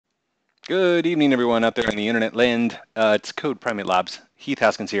Good evening, everyone out there in the internet land. It's Code Primate Labs. Heath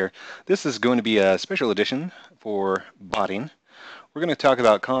Haskins here. This is going to be a special edition for botting. We're going to talk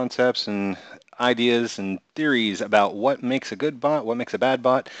about concepts and ideas and theories about what makes a good bot, what makes a bad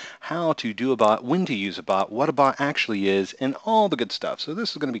bot, how to do a bot, when to use a bot, what a bot actually is, and all the good stuff. So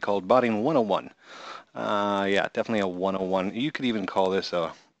this is going to be called Botting 101. Yeah, definitely a 101. You could even call this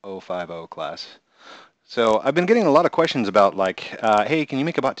a 050 class. So I've been getting a lot of questions about like, hey, can you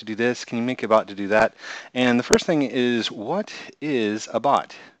make a bot to do this? Can you make a bot to do that? And the first thing is, what is a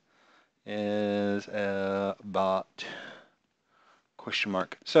bot? Is a bot? Question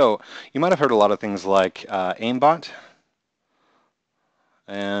mark. So you might have heard a lot of things like aimbot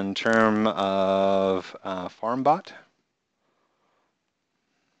and term of farm bot.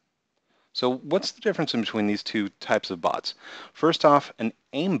 So what's the difference in between these two types of bots? First off, an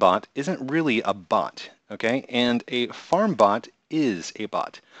aim bot isn't really a bot, okay? And a farm bot is a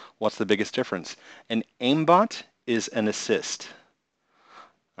bot. What's the biggest difference? An aim bot is an assist.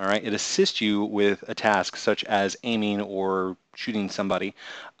 All right, it assists you with a task such as aiming or shooting somebody.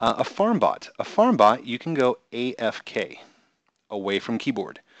 A farm bot, you can go AFK, away from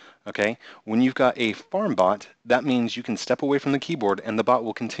keyboard. Okay, when you've got a farm bot, that means you can step away from the keyboard and the bot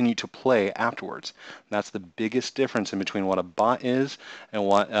will continue to play afterwards. That's the biggest difference in between what a bot is and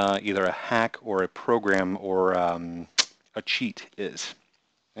what either a hack or a program or a cheat is.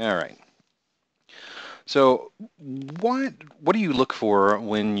 All right. So what do you look for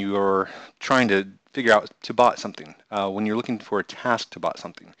when you're trying to figure out to bot something? When you're looking for a task to bot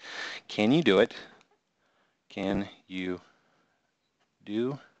something, can you do it? Can you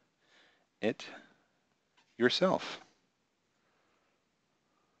do it yourself?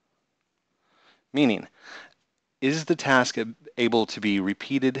 Meaning, is the task able to be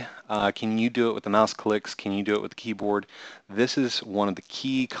repeated? Can you do it with the mouse clicks? Can you do it with the keyboard? This is one of the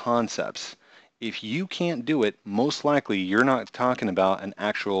key concepts. If you can't do it, most likely you're not talking about an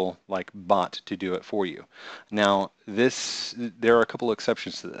actual like bot to do it for you. Now, there are a couple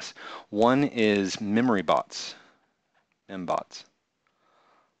exceptions to this. One is memory bots, MBots.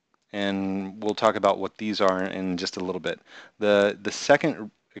 And we'll talk about what these are in just a little bit. The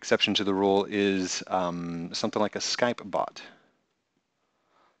second exception to the rule is something like a Skype bot.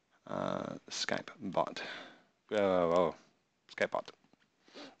 Skype bot. Oh, Skype bot.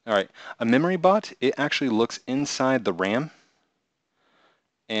 All right. A memory bot, it actually looks inside the RAM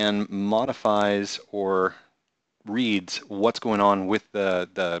and modifies or reads what's going on with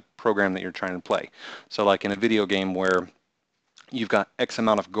the program that you're trying to play. So like in a video game where you've got X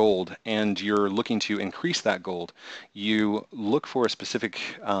amount of gold and you're looking to increase that gold, you look for a specific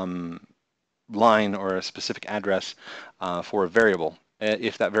line or a specific address for a variable.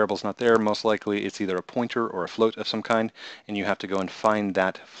 If that variable is not there, most likely it's either a pointer or a float of some kind, and you have to go and find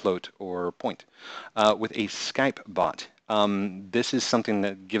that float or point. With a Skype bot, this is something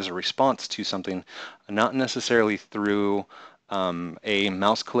that gives a response to something, not necessarily through a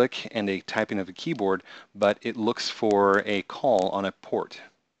mouse click and a typing of a keyboard, but it looks for a call on a port.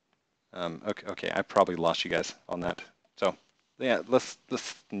 Okay, I probably lost you guys on that. So yeah, let's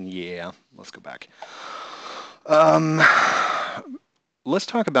go back. Um, let's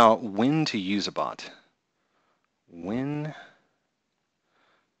talk about when to use a bot. When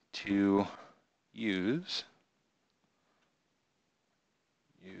to use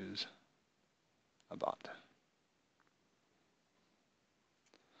a bot.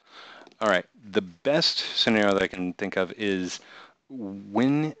 All right, the best scenario that I can think of is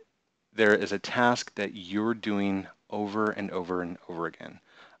when there is a task that you're doing over and over and over again.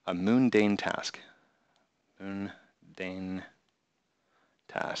 A mundane task. Mundane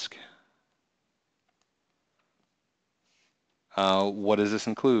task. What does this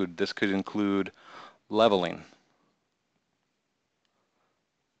include? This could include leveling,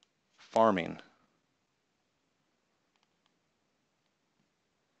 farming,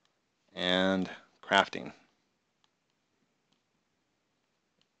 and crafting.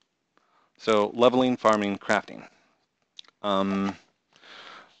 So leveling, farming, crafting.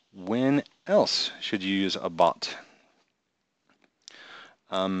 When else should you use a bot?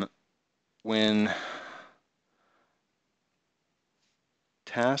 When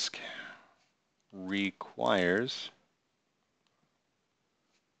task requires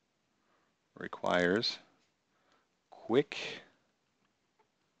quick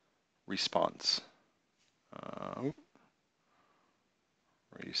response.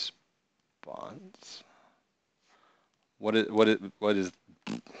 Response. What is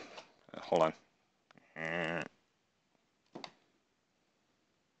hold on.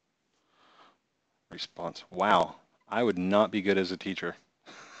 Response. Wow, I would not be good as a teacher.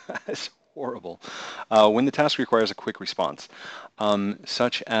 That's horrible. When the task requires a quick response,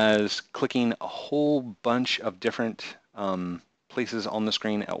 such as clicking a whole bunch of different places on the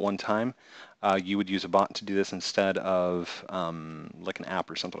screen at one time, you would use a bot to do this instead of like an app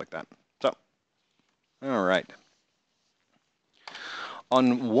or something like that. So, all right.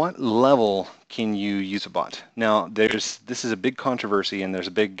 On what level can you use a bot? Now, this is a big controversy, and there's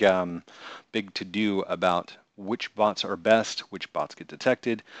a big big to do about which bots are best, which bots get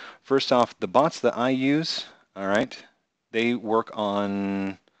detected. First off, the bots that I use, all right, they work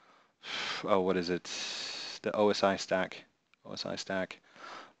on what is it? The OSI stack,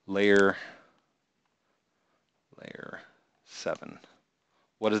 layer 7.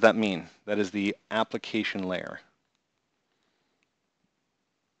 What does that mean? That is the application layer.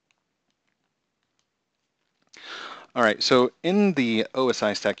 All right, so in the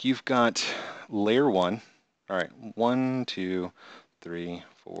OSI stack, you've got layer 1. All right, 1, 2, 3,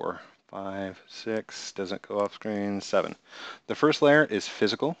 4, 5, 6, doesn't go off screen, 7. The first layer is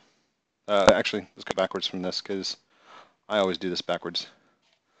physical. Actually, let's go backwards from this because I always do this backwards.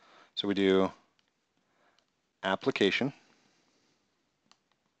 So we do application,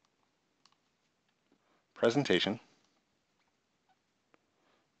 presentation,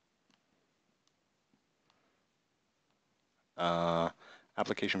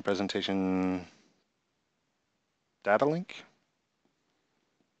 application, presentation, data link.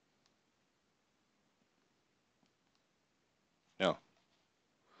 No.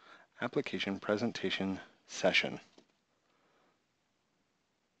 Application, presentation, session.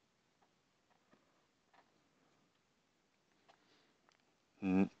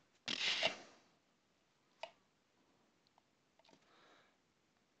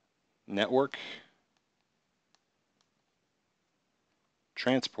 Network,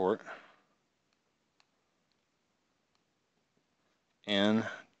 transport, and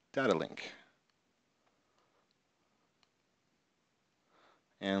data link.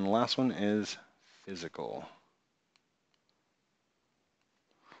 And the last one is physical.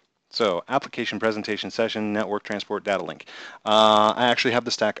 So application, presentation, session, network, transport, data link. I actually have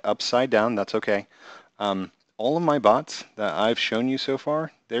the stack upside down. That's okay. All of my bots that I've shown you so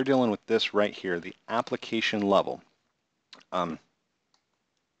far, they're dealing with this right here, the application level. Right.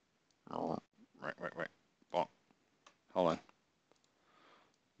 Oh, hold on.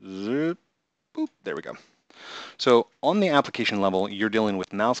 Zoop. Boop. There we go. So on the application level, you're dealing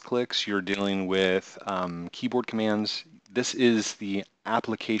with mouse clicks, you're dealing with keyboard commands. This is the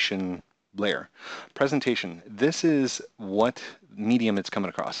application layer. Presentation, this is what medium it's coming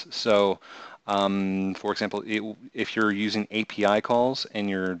across. So for example, if you're using API calls and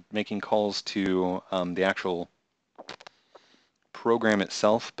you're making calls to the actual program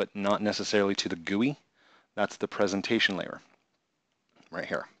itself, but not necessarily to the GUI, that's the presentation layer right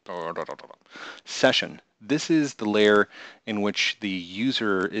here. Session. This is the layer in which the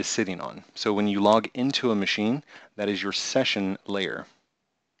user is sitting on. So when you log into a machine, that is your session layer.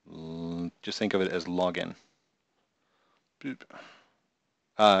 Just think of it as login.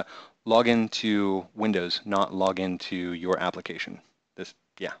 Login to Windows, not login to your application. This,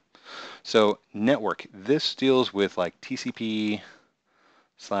 yeah. So network. This deals with like TCP/IP.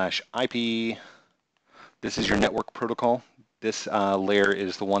 This is your network protocol. This layer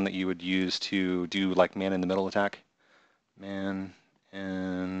is the one that you would use to do like man-in-the-middle attack. Man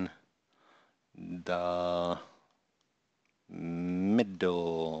in the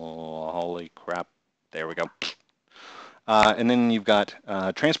middle. Holy crap. There we go. And then you've got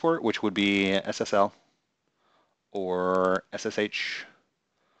transport, which would be SSL or SSH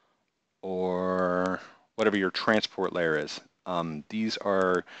or whatever your transport layer is. These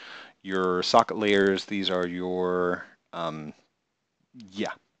are your socket layers. These are your,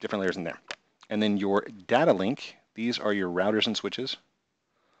 yeah, different layers in there. And then your data link, these are your routers and switches.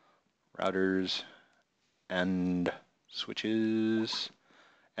 Routers and switches.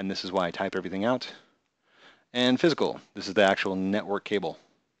 And this is why I type everything out. And physical, this is the actual network cable.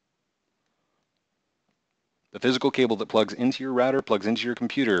 The physical cable that plugs into your router, plugs into your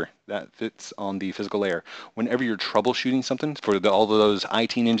computer, that fits on the physical layer. Whenever you're troubleshooting something, for all of those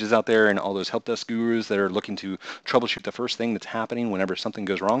IT ninjas out there and all those help desk gurus that are looking to troubleshoot the first thing that's happening whenever something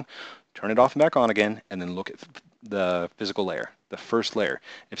goes wrong, turn it off and back on again, and then look at the physical layer, the first layer.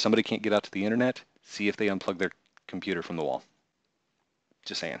 If somebody can't get out to the internet, see if they unplug their computer from the wall.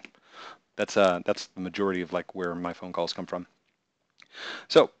 Just saying. That's the majority of like where my phone calls come from.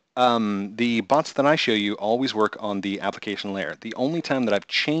 So The bots that I show you always work on the application layer. The only time that I've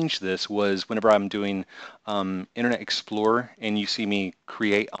changed this was whenever I'm doing Internet Explorer and you see me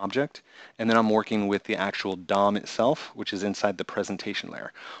create object, and then I'm working with the actual DOM itself, which is inside the presentation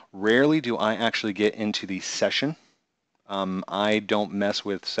layer. Rarely do I actually get into the session. I don't mess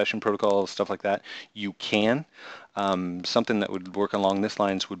with session protocol, stuff like that. You can. Something that would work along this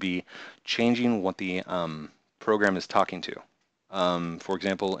lines would be changing what the program is talking to. For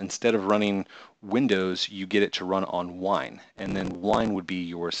example, instead of running Windows, you get it to run on Wine, and then Wine would be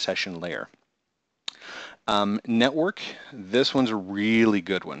your session layer. Network, this one's a really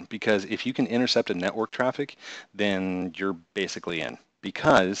good one because if you can intercept a network traffic, then you're basically in.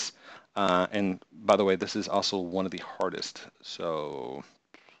 Because, and by the way, this is also one of the hardest. So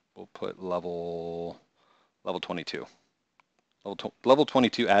we'll put level 22. Level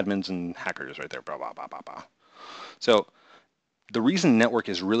 22 admins and hackers right there. Blah, blah, blah, blah, blah. So the reason network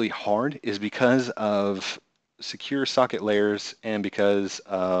is really hard is because of secure socket layers and because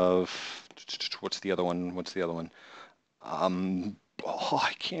of, what's the other one?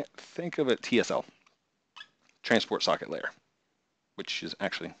 I can't think of it. TSL, transport socket layer, which is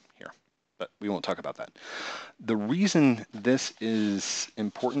actually here, but we won't talk about that. The reason this is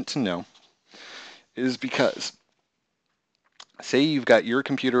important to know is because say you've got your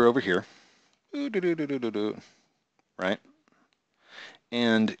computer over here, right?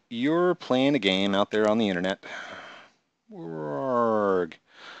 And you're playing a game out there on the internet,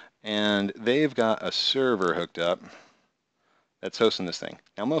 and they've got a server hooked up that's hosting this thing.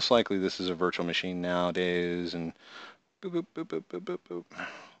 Now, most likely this is a virtual machine nowadays, and boop, boop, boop, boop, boop, boop.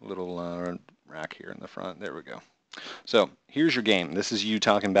 Little rack here in the front. There we go. So here's your game. This is you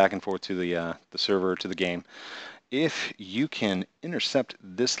talking back and forth to the server, to the game. If you can intercept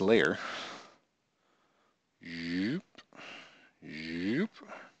this layer, zoop, zoop,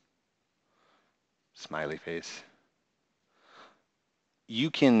 smiley face,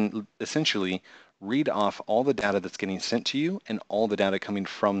 you can essentially read off all the data that's getting sent to you and all the data coming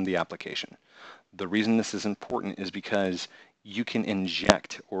from the application. The reason this is important is because you can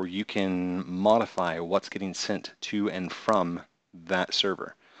inject or you can modify what's getting sent to and from that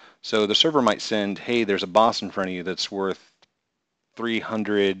server. So the server might send, hey, there's a boss in front of you that's worth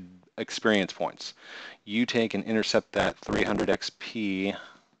 300 experience points. You take and intercept that 300 XP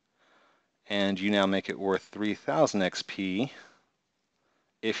and you now make it worth 3000 XP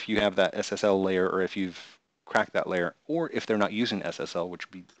if you have that SSL layer or if you've cracked that layer, or if they're not using SSL, which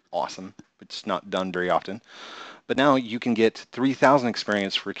would be awesome. It's not done very often. But now you can get 3000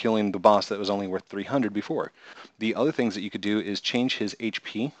 experience for killing the boss that was only worth 300 before. The other things that you could do is change his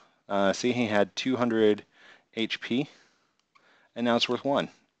HP. See, he had 200 HP, and now it's worth 1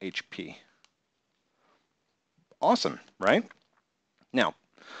 HP. Awesome, right? Now,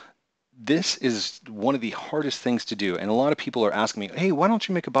 this is one of the hardest things to do, and a lot of people are asking me, hey, why don't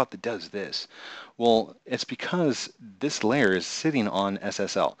you make a bot that does this? Well, it's because this layer is sitting on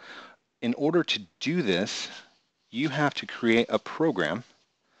SSL. In order to do this, you have to create a program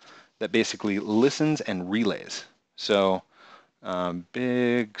that basically listens and relays. So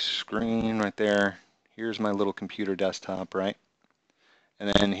big screen right there. Here's my little computer desktop, right? And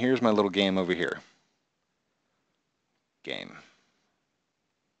then here's my little game over here. Game.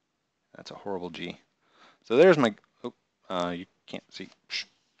 That's a horrible G. So there's my, you can't see.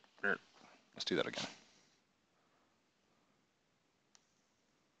 Let's do that again.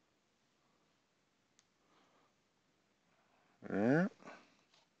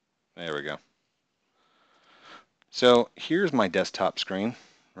 There we go. So here's my desktop screen,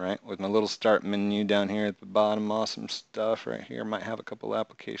 right, with my little start menu down here at the bottom. Awesome stuff right here. Might have a couple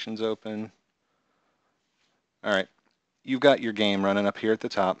applications open. All right, you've got your game running up here at the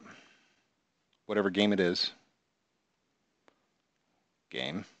top, whatever game it is.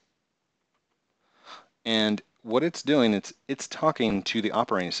 Game. And what it's doing, it's talking to the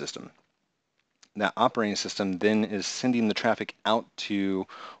operating system. That operating system then is sending the traffic out to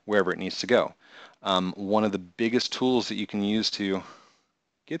wherever it needs to go. One of the biggest tools that you can use to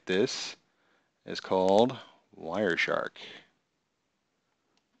get this is called Wireshark.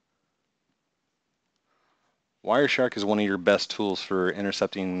 Wireshark is one of your best tools for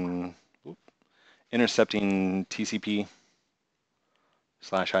intercepting TCP/IP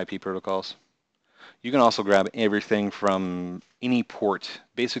protocols. You can also grab everything from any port.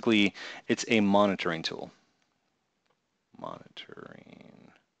 Basically, it's a monitoring tool.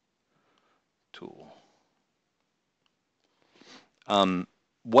 Monitoring tool.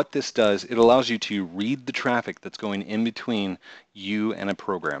 What this does, it allows you to read the traffic that's going in between you and a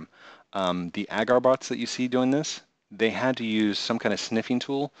program. The agar bots that you see doing this, they had to use some kind of sniffing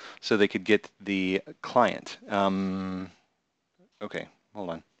tool so they could get the client. Okay, hold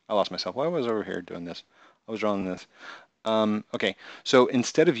on. I lost myself. Why was I over here doing this? I was drawing this. Okay, so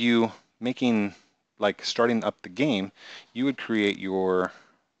instead of you making, like starting up the game, you would create your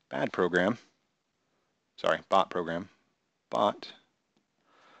bot program. Bot.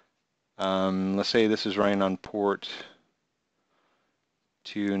 Let's say this is running on port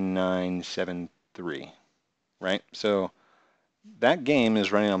 2973, right? So that game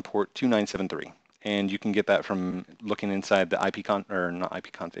is running on port 2973, and you can get that from looking inside the not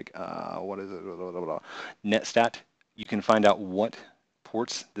ipconfig, what is it? Netstat. You can find out what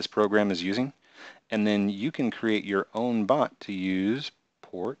ports this program is using, and then you can create your own bot to use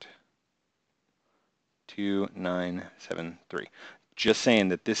port 2973. Just saying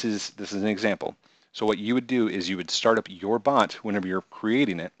that this is an example. So what you would do is you would start up your bot whenever you're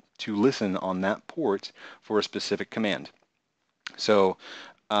creating it to listen on that port for a specific command. So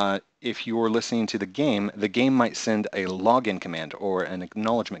if you're listening to the game might send a login command or an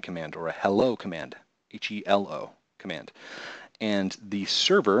acknowledgement command or a hello command, HELO command. And the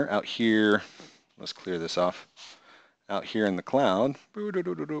server out here, let's clear this off, out here in the cloud,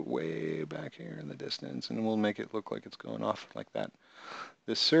 way back here in the distance, and we'll make it look like it's going off like that.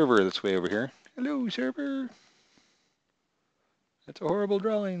 This server that's way over here, hello server, that's a horrible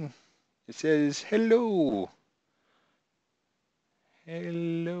drawing. It says hello.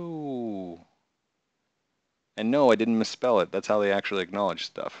 Hello. And no, I didn't misspell it. That's how they actually acknowledge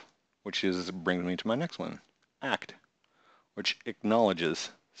stuff, which brings me to my next one, ACT, which acknowledges.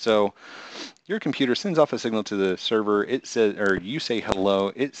 So your computer sends off a signal to the server. It says, or you say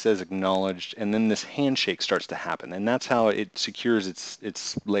hello, it says acknowledged, and then this handshake starts to happen, and that's how it secures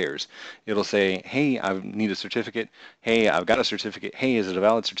its layers. It'll say, hey, I need a certificate. Hey, I've got a certificate. Hey, is it a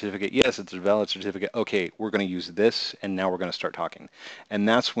valid certificate? Yes, it's a valid certificate. Okay, we're going to use this, and now we're going to start talking. And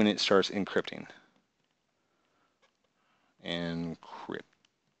that's when it starts encrypting.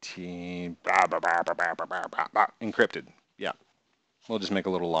 Encrypted. Yeah. We'll just make a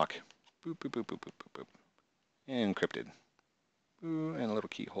little lock. Boop, boop, boop, boop, boop, boop, boop. Encrypted. Ooh, and a little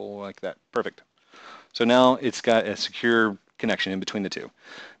keyhole like that. Perfect. So now it's got a secure connection in between the two.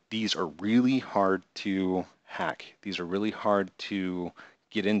 These are really hard to hack. These are really hard to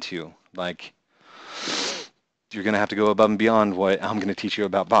get into. Like, you're going to have to go above and beyond what I'm going to teach you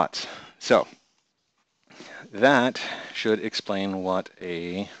about bots. So that should explain what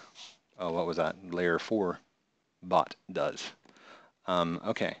what was that, layer 4 bot does.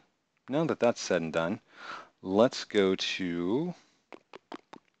 Okay, now that that's said and done, let's go to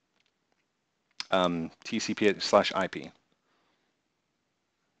TCP/IP.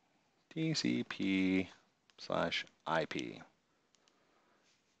 TCP/IP.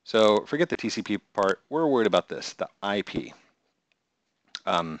 So forget the TCP part. We're worried about this, the IP.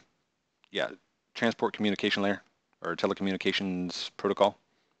 Yeah, transport communication layer or telecommunications protocol.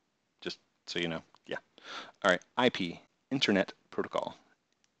 Just so you know. Yeah. All right. IP, Internet Protocol.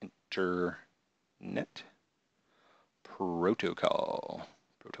 Internet Protocol.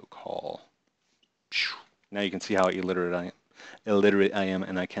 Now you can see how illiterate I am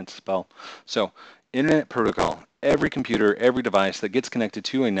and I can't spell. So, Internet Protocol. Every computer, every device that gets connected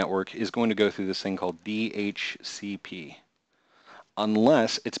to a network is going to go through this thing called DHCP,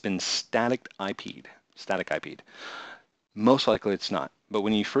 unless it's been static IP'd. Most likely it's not. But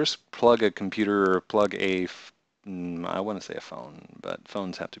when you first plug a computer or plug I want to say a phone, but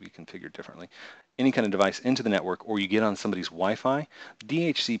phones have to be configured differently, any kind of device into the network, or you get on somebody's Wi-Fi,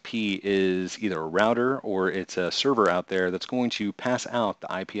 DHCP is either a router or it's a server out there that's going to pass out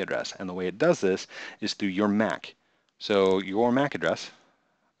the IP address. And the way it does this is through your MAC. So your MAC address,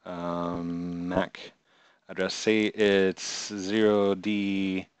 say it's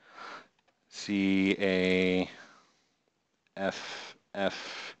 0DCAFF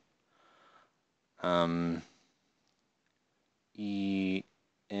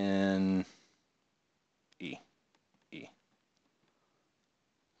ENE.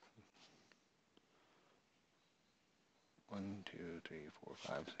 1, 2, 3, 4,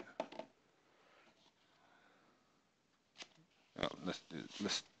 5. Oh, let's do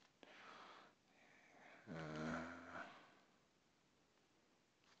this.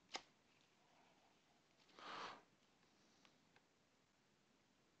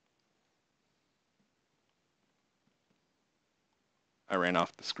 I ran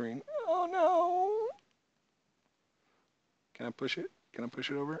off the screen. Oh no! Can I push it? Can I push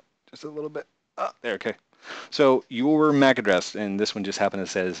it over just a little bit? Oh, there. Okay. So your MAC address, and this one just happened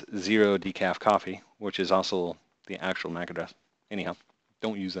to says 0 decaf coffee, which is also the actual MAC address. Anyhow,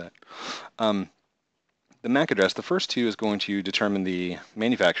 don't use that. the MAC address, the first two is going to determine the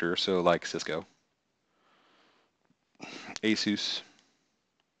manufacturer, so like Cisco, Asus,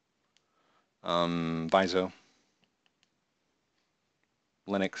 Viso,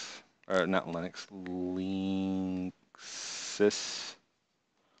 Linux, or not Linux, Linksys,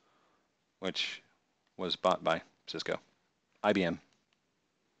 which was bought by Cisco, IBM,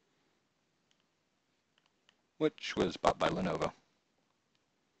 which was bought by Lenovo,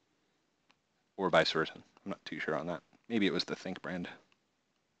 or vice versa. I'm not too sure on that. Maybe it was the Think brand.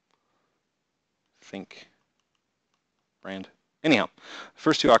 Think brand. Anyhow,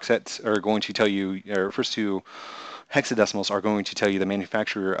 first two octets are going to tell you, or first two hexadecimals are going to tell you the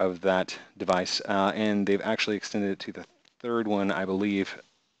manufacturer of that device, and they've actually extended it to the third one, I believe.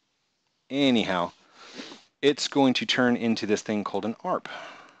 Anyhow, it's going to turn into this thing called an ARP,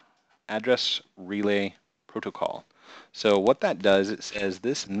 Address Relay Protocol. So what that does, it says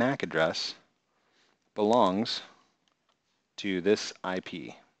this MAC address belongs to this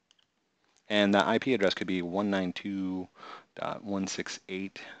IP. And that IP address could be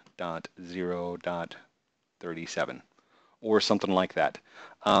 192.168.0.37 or something like that.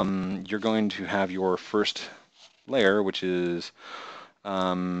 You're going to have your first layer, which is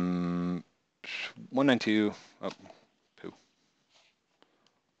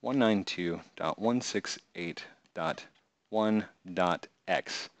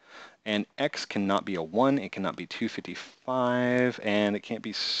And X cannot be a 1, it cannot be 255, and it can't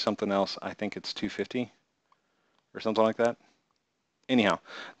be something else. I think it's 250 or something like that. Anyhow,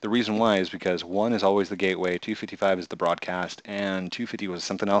 the reason why is because 1 is always the gateway, 255 is the broadcast, and 250 was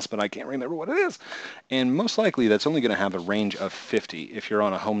something else, but I can't remember what it is. And most likely that's only going to have a range of 50 if you're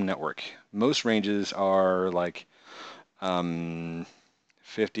on a home network. Most ranges are like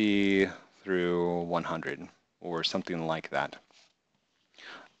 50 through 100 or something like that.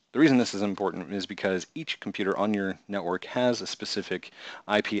 The reason this is important is because each computer on your network has a specific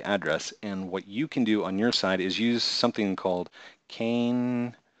IP address, and what you can do on your side is use something called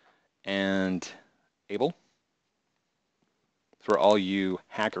Cain and Abel for all you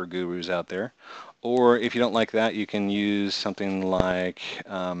hacker gurus out there. Or if you don't like that, you can use something like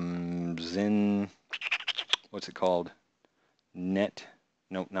Zen, what's it called? Net?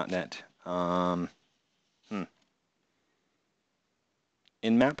 Nope, not net.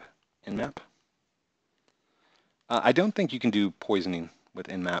 Nmap? Nmap? I don't think you can do poisoning with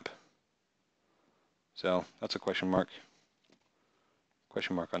Nmap. So that's a question mark.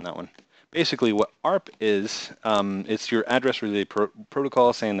 Question mark on that one. Basically, what ARP is, it's your address relay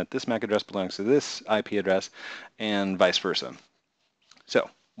protocol saying that this MAC address belongs to this IP address and vice versa. So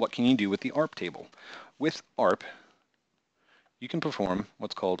what can you do with the ARP table? With ARP, you can perform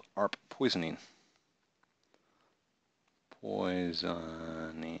what's called ARP poisoning.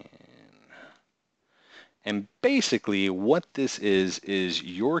 Poisoning. And basically what this is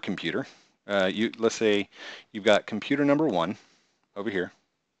your computer. Let's say you've got computer number 1 over here.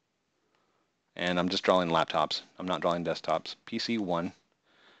 And I'm just drawing laptops. I'm not drawing desktops. PC 1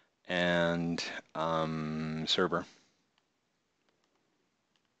 and server.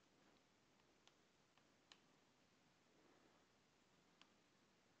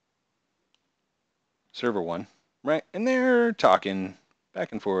 Server 1, right? And they're talking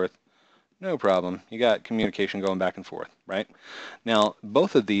back and forth. No problem. You got communication going back and forth, right? Now,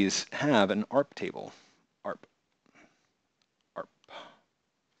 both of these have an ARP table. ARP. ARP.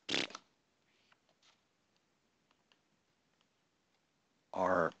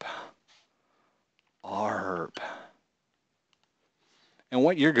 ARP. ARP. And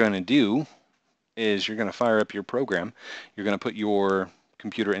what you're going to do is you're going to fire up your program. You're going to put your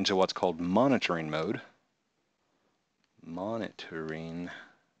computer into what's called monitoring mode. Monitoring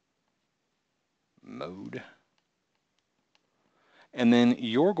mode. And then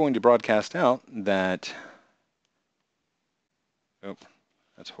you're going to broadcast out that, oh,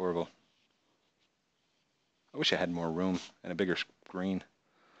 that's horrible. I wish I had more room and a bigger screen.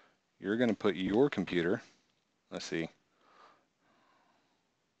 You're going to put your computer, let's see.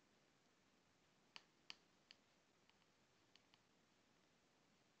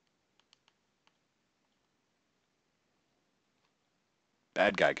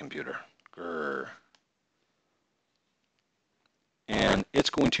 Bad guy computer. Grr. And it's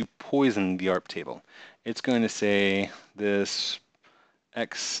going to poison the ARP table. It's going to say this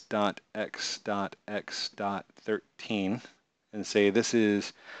x.x.x.13 and say this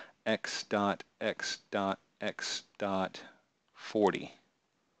is x.x.x.40.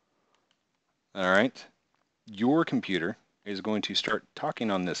 All right. Your computer is going to start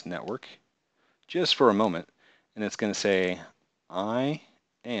talking on this network just for a moment, and it's going to say, I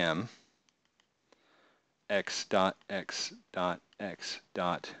am x dot x dot x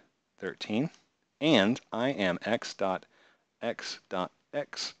dot 13, and I am x dot x dot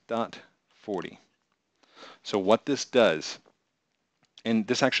x dot 40. So what this does, and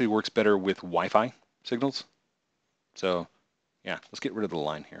this actually works better with Wi-Fi signals. So yeah, let's get rid of the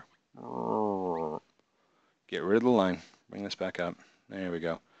line here. Get rid of the line. Bring this back up. There we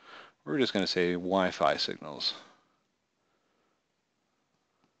go. We're just going to say Wi-Fi signals.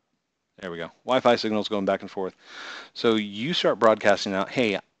 There we go. Wi-Fi signals going back and forth. So you start broadcasting out,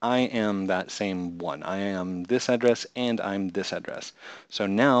 hey, I am that same one. I am this address and I'm this address. So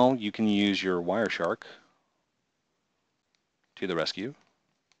now you can use your Wireshark to the rescue.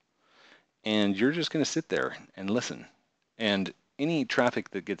 And you're just going to sit there and listen. And any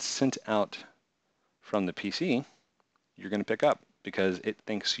traffic that gets sent out from the PC, you're going to pick up because it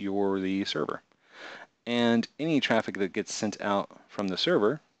thinks you're the server. And any traffic that gets sent out from the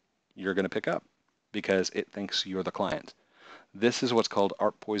server, you're going to pick up because it thinks you're the client. This is what's called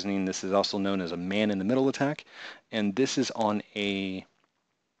ARP poisoning. This is also known as a man-in-the-middle attack, and this is on a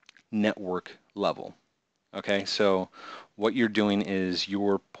network level. Okay, so what you're doing is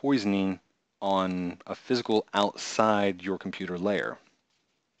you're poisoning on a physical outside your computer layer.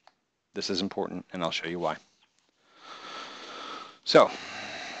 This is important, and I'll show you why. So,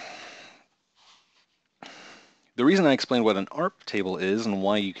 the reason I explained what an ARP table is and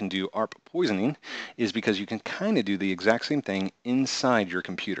why you can do ARP poisoning is because you can kind of do the exact same thing inside your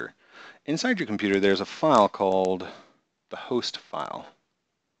computer. Inside your computer, there's a file called the host file.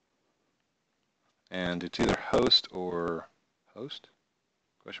 And it's either host or host,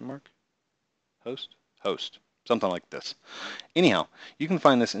 question mark, host, something like this. Anyhow, you can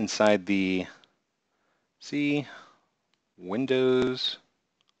find this inside the Windows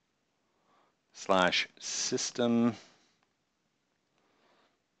 / system,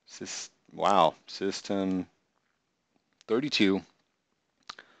 system 32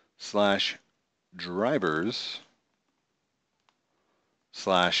 / drivers /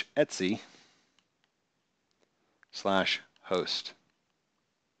 Etsy / host.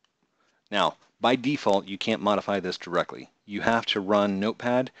 Now, by default, you can't modify this directly. You have to run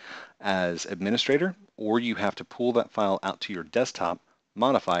Notepad as administrator, or you have to pull that file out to your desktop,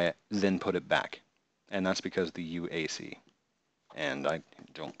 modify it, then put it back. And that's because of the UAC. And I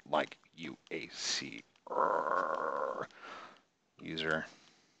don't like UAC. User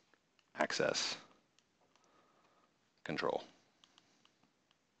access control.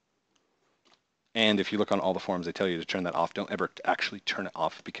 And if you look on all the forums, they tell you to turn that off. Don't ever actually turn it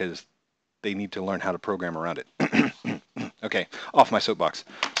off because they need to learn how to program around it. Okay, off my soapbox.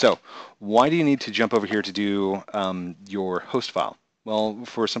 So why do you need to jump over here to do your host file? Well,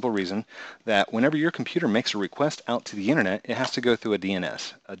 for a simple reason that whenever your computer makes a request out to the internet, it has to go through a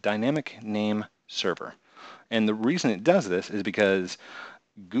DNS, a dynamic name server. And the reason it does this is because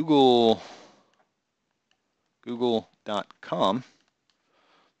Google.com,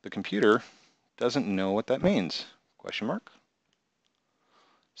 the computer doesn't know what that means, question mark.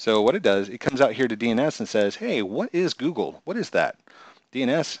 So what it does, it comes out here to DNS and says, hey, what is Google? What is that?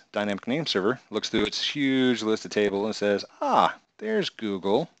 DNS, dynamic name server, looks through its huge list of tables and says, ah, there's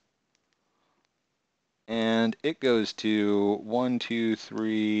Google. And it goes to 1, 2,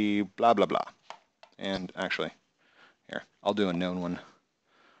 3, blah, blah, blah. And actually, here, I'll do a known one.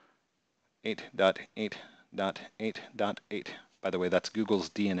 8.8.8.8. By the way, that's Google's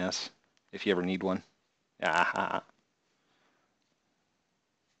DNS, if you ever need one. Ah,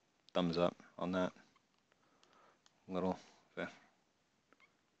 thumbs up on that. Little,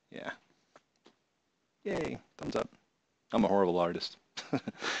 yeah. Yay, thumbs up. I'm a horrible artist.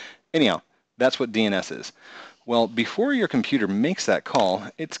 Anyhow, that's what DNS is. Well, before your computer makes that call,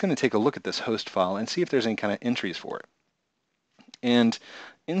 it's going to take a look at this host file and see if there's any kind of entries for it. And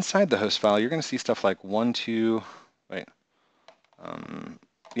inside the host file, you're going to see stuff like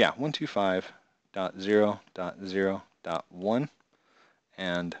 125.0.0.1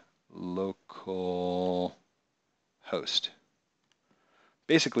 and local host.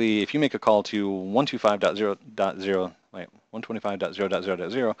 Basically, if you make a call to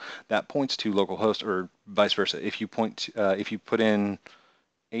 125.0.0, that points to localhost, or vice versa. If you put in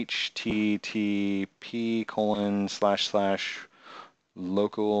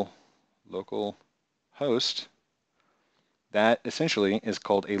http://local host, that essentially is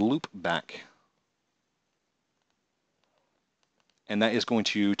called a loopback. And that is going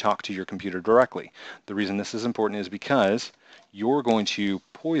to talk to your computer directly. The reason this is important is because you're going to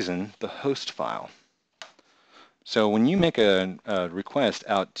poison the host file. So when you make a request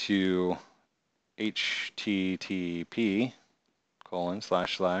out to http://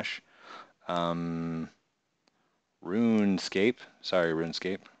 RuneScape, sorry,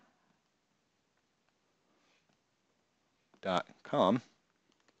 RuneScape.com.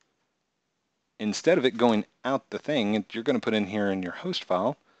 Instead of it going out the thing, you're going to put in here in your host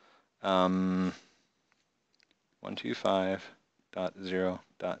file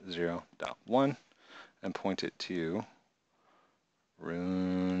 125.0.0.1 and point it to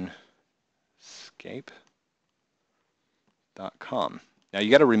RuneScape.com. Now you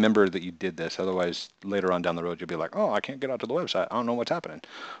got to remember that you did this, otherwise later on down the road you'll be like, oh, I can't get out to the website. I don't know what's happening.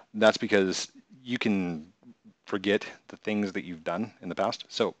 That's because you can forget the things that you've done in the past.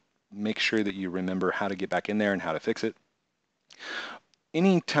 So make sure that you remember how to get back in there and how to fix it.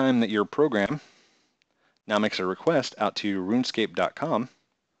 Anytime that your program now makes a request out to runescape.com,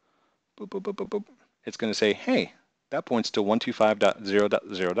 boop, boop, boop, boop, boop, it's going to say, hey, that points to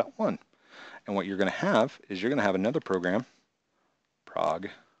 125.0.0.1. And what you're going to have is you're going to have another program, prog,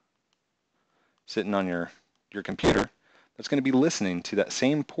 sitting on your computer that's going to be listening to that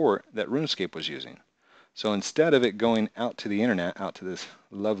same port that RuneScape was using. So instead of it going out to the internet, out to this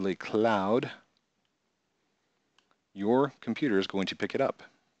lovely cloud, your computer is going to pick it up.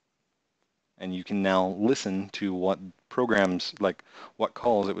 And you can now listen to what programs, like what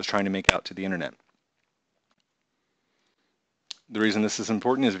calls it was trying to make out to the internet. The reason this is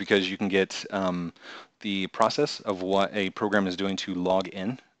important is because you can get the process of what a program is doing to log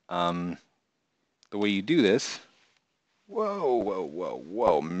in. The way you do this,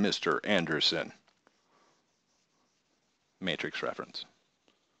 whoa, Mr. Anderson. Matrix reference.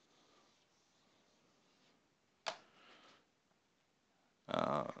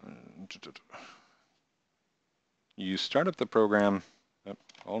 You start up the program. Oh,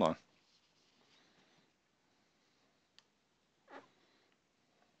 hold on.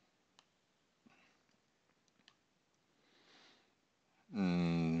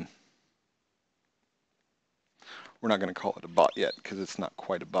 We're not going to call it a bot yet because it's not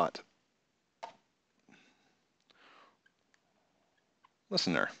quite a bot.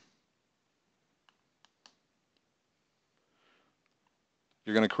 Listener.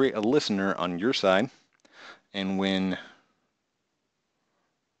 You're going to create a listener on your side, and when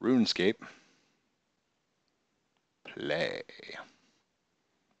RuneScape play,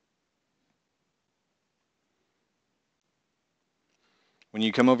 when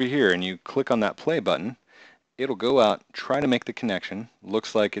you come over here and you click on that play button, it'll go out, try to make the connection.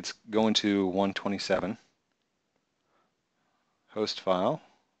 Looks like it's going to 127, host file,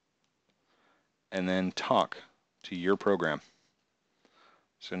 and then talk to your program.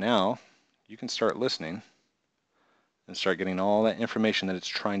 So now you can start listening and start getting all that information that it's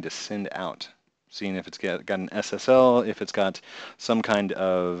trying to send out, seeing if it's got an SSL, if it's got some kind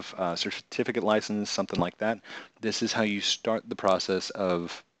of certificate license, something like that. This is how you start the process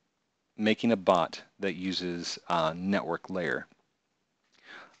of making a bot that uses a network layer.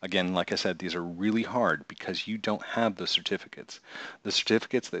 Again, like I said, these are really hard because you don't have the certificates. The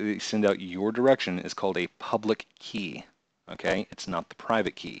certificates that they send out your direction is called a public key. Okay, it's not the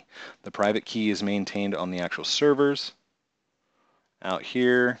private key. The private key is maintained on the actual servers out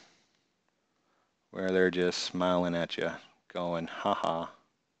here where they're just smiling at you, going, haha.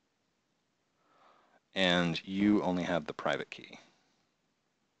 And you only have the private key.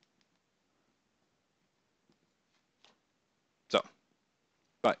 So,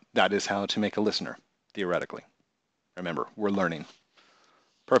 but that is how to make a listener, theoretically. Remember, we're learning.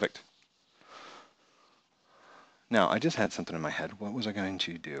 Perfect. Now, I just had something in my head. What was I going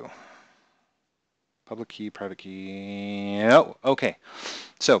to do? Public key, private key. Oh, okay.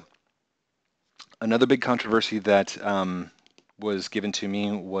 So, another big controversy that was given to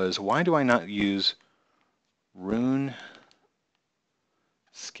me was, why do I not use RuneScape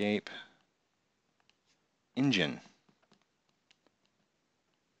engine?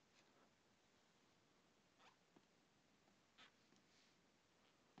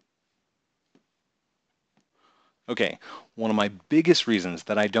 Okay, one of my biggest reasons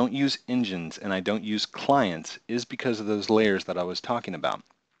that I don't use engines and I don't use clients is because of those layers that I was talking about.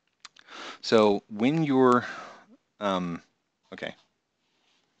 So when you're, okay,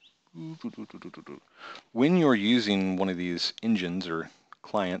 when you're using one of these engines or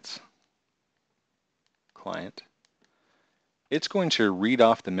client, it's going to read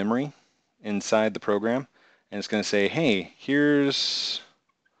off the memory inside the program, and it's going to say, hey, here's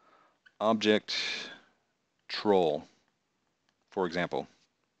object troll, for example.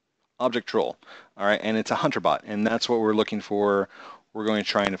 Object troll, all right, and it's a hunter bot, and that's what we're looking for. We're going to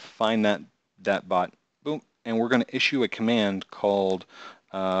try and find that bot, boom, and we're going to issue a command called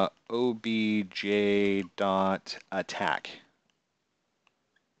obj.attack.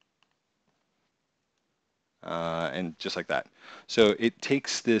 and just like that. So it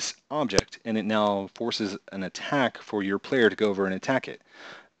takes this object and it now forces an attack for your player to go over and attack it.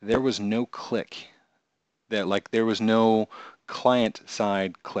 There was no click. There was no client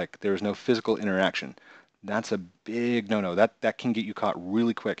side click. There was no physical interaction. That's a big no-no. That can get you caught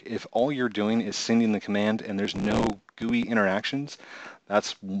really quick. If all you're doing is sending the command and there's no GUI interactions,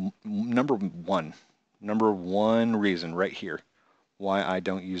 that's number one reason right here why I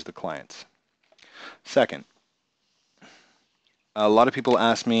don't use the clients. Second, a lot of people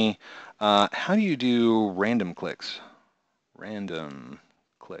ask me, how do you do random clicks? Random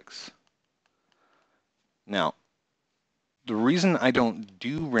clicks. Now, the reason I don't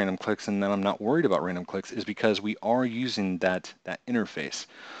do random clicks and that I'm not worried about random clicks is because we are using that interface.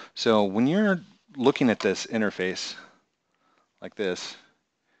 So when you're looking at this interface like this,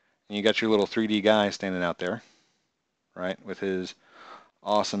 and you got your little 3D guy standing out there, right, with his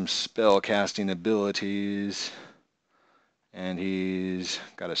awesome spell casting abilities, and he's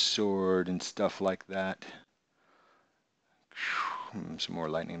got a sword and stuff like that. Some more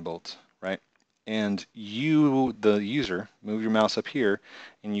lightning bolts, right? And you, the user, move your mouse up here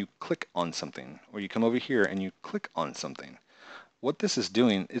and you click on something, or you come over here and you click on something. What this is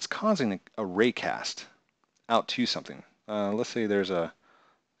doing, it's causing a ray cast out to something. Let's say there's a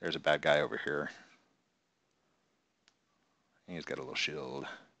bad guy over here. He's got a little shield,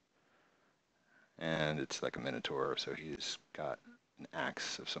 and it's like a minotaur, so he's got an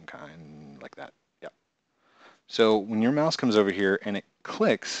axe of some kind, like that. Yeah. So when your mouse comes over here and it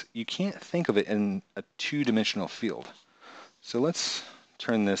clicks, you can't think of it in a two-dimensional field. So let's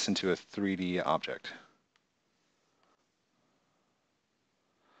turn this into a 3D object.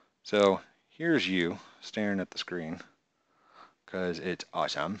 So here's you staring at the screen because it's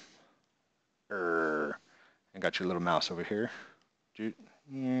awesome. And got your little mouse over here.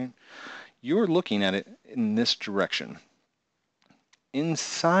 You're looking at it in this direction.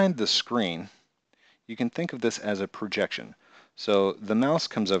 Inside the screen, you can think of this as a projection. So the mouse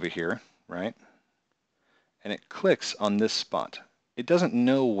comes over here, right? And it clicks on this spot. It doesn't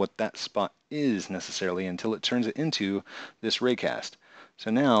know what that spot is necessarily until it turns it into this raycast.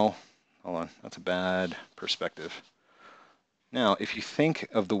 So now, hold on, that's a bad perspective. Now, if you think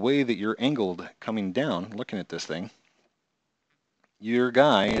of the way that you're angled coming down, looking at this thing, your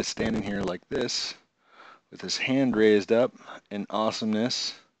guy is standing here like this, with his hand raised up in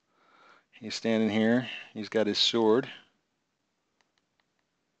awesomeness. He's standing here, he's got his sword,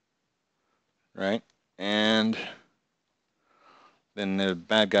 right? And then the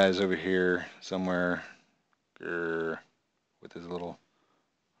bad guy's over here somewhere with his little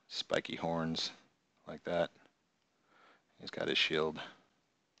spiky horns like that. He's got his shield.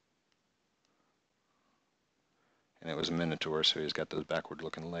 And it was a minotaur, so he's got those backward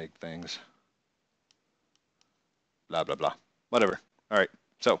looking leg things. Blah, blah, blah. Whatever. All right.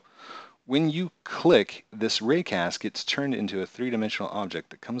 So when you click, this raycast gets turned into a three-dimensional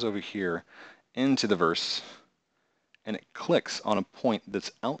object that comes over here into the verse, and it clicks on a point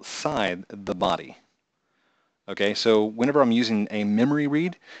that's outside the body. Okay, so whenever I'm using a memory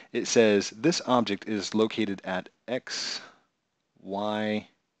read, it says this object is located at X, Y,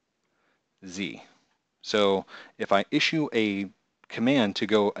 Z. So if I issue a command to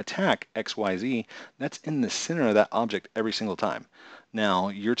go attack XYZ, that's in the center of that object every single time. Now,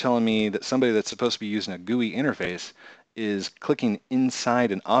 you're telling me that somebody that's supposed to be using a GUI interface is clicking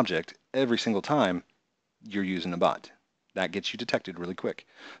inside an object every single time you're using a bot. That gets you detected really quick.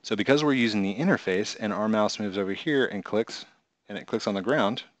 So because we're using the interface and our mouse moves over here and it clicks on the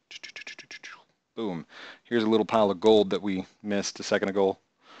ground, boom, here's a little pile of gold that we missed a second ago.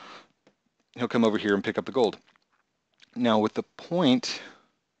 He'll come over here and pick up the gold. Now with the point,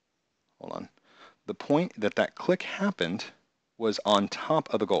 hold on, the point that click happened was on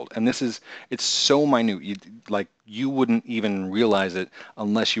top of the gold. And it's so minute, you wouldn't even realize it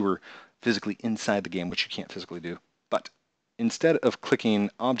unless you were physically inside the game, which you can't physically do. But instead of clicking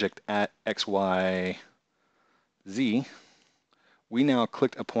object at X, Y, Z, we now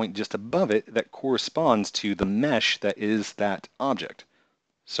clicked a point just above it that corresponds to the mesh that is that object.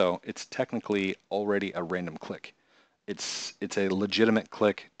 So it's technically already a random click. It's a legitimate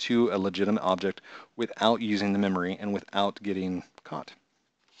click to a legitimate object without using the memory and without getting caught.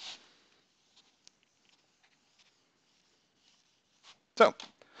 So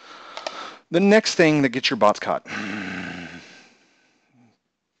the next thing that gets your bots caught.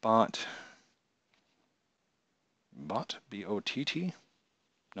 Bot, B-O-T-T?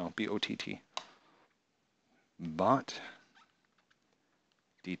 No, B-O-T-T. Bot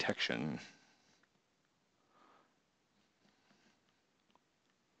detection.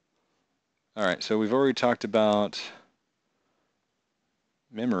 All right, so we've already talked about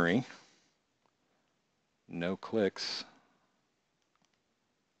memory, no clicks.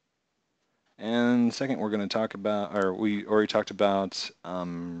 And second, we're going to talk about, or we already talked about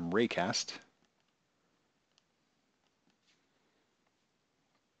raycast,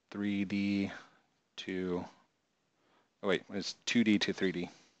 3D to, oh wait, it's 2D to 3D.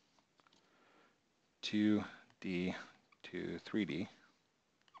 2D to 3D.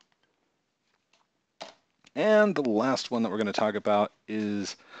 And the last one that we're going to talk about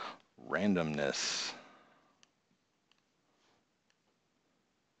is randomness.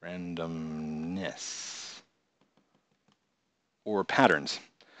 Randomness. Or patterns.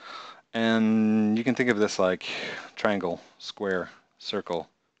 And you can think of this like triangle, square, circle,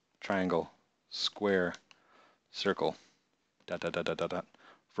 triangle, square, circle, dot, dot, dot, dot, dot, dot,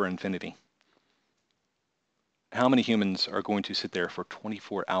 for infinity. How many humans are going to sit there for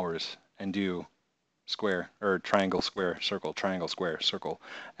 24 hours and do square, or triangle, square, circle, triangle, square, circle,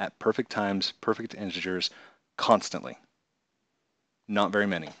 at perfect times, perfect integers, constantly? Not very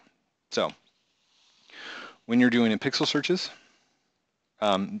many. So when you're doing in pixel searches,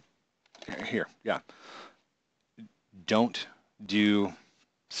 here, yeah, don't do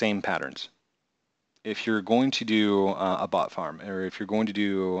same patterns. If you're going to do a bot farm, or if you're going to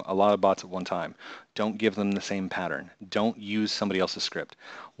do a lot of bots at one time, don't give them the same pattern. Don't use somebody else's script.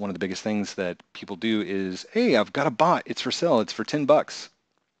 One of the biggest things that people do is, hey, I've got a bot, it's for sale, it's for 10 bucks.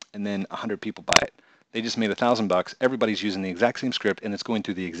 And then 100 people buy it. They just made $1,000. Everybody's using the exact same script and it's going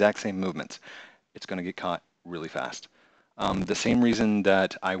through the exact same movements. It's going to get caught really fast. The same reason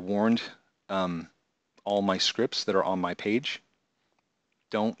that I warned all my scripts that are on my page,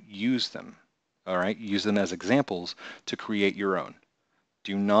 don't use them. All right, use them as examples to create your own.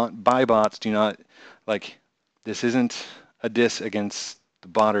 Do not buy bots. Do not, like, this isn't a diss against the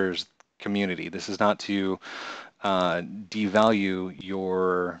botters community. This is not to devalue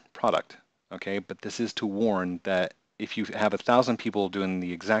your product, okay? But this is to warn that if you have 1,000 people doing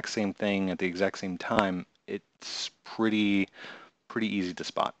the exact same thing at the exact same time, it's pretty easy to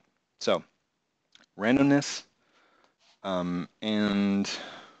spot. So randomness and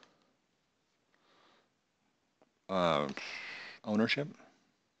ownership.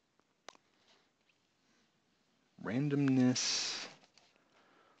 Randomness,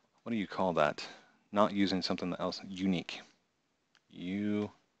 what do you call that? Not using something else. Unique. Unique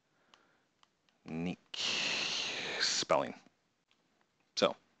spelling.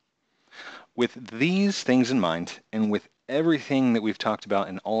 So with these things in mind, and with everything that we've talked about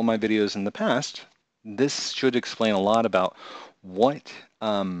in all of my videos in the past, this should explain a lot about what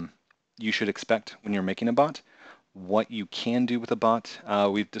you should expect when you're making a bot, what you can do with a bot.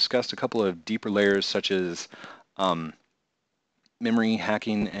 We've discussed a couple of deeper layers such as memory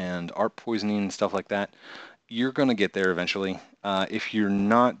hacking and ARP poisoning and stuff like that. You're going to get there eventually. If you're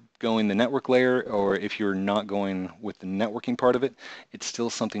not going the network layer, or if you're not going with the networking part of it, it's still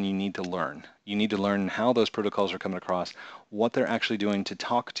something you need to learn. You need to learn how those protocols are coming across, what they're actually doing to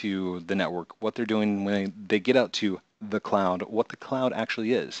talk to the network, what they're doing when they get out to the cloud, what the cloud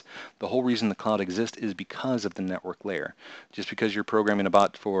actually is. The whole reason the cloud exists is because of the network layer. Just because you're programming a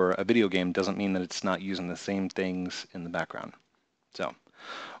bot for a video game doesn't mean that it's not using the same things in the background. So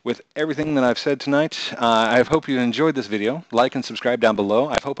with everything that I've said tonight, I hope you enjoyed this video. Like and subscribe down below.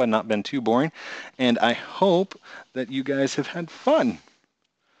 I hope I've not been too boring, and I hope that you guys have had fun.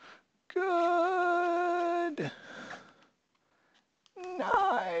 Good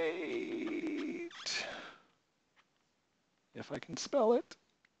night. If I can spell it.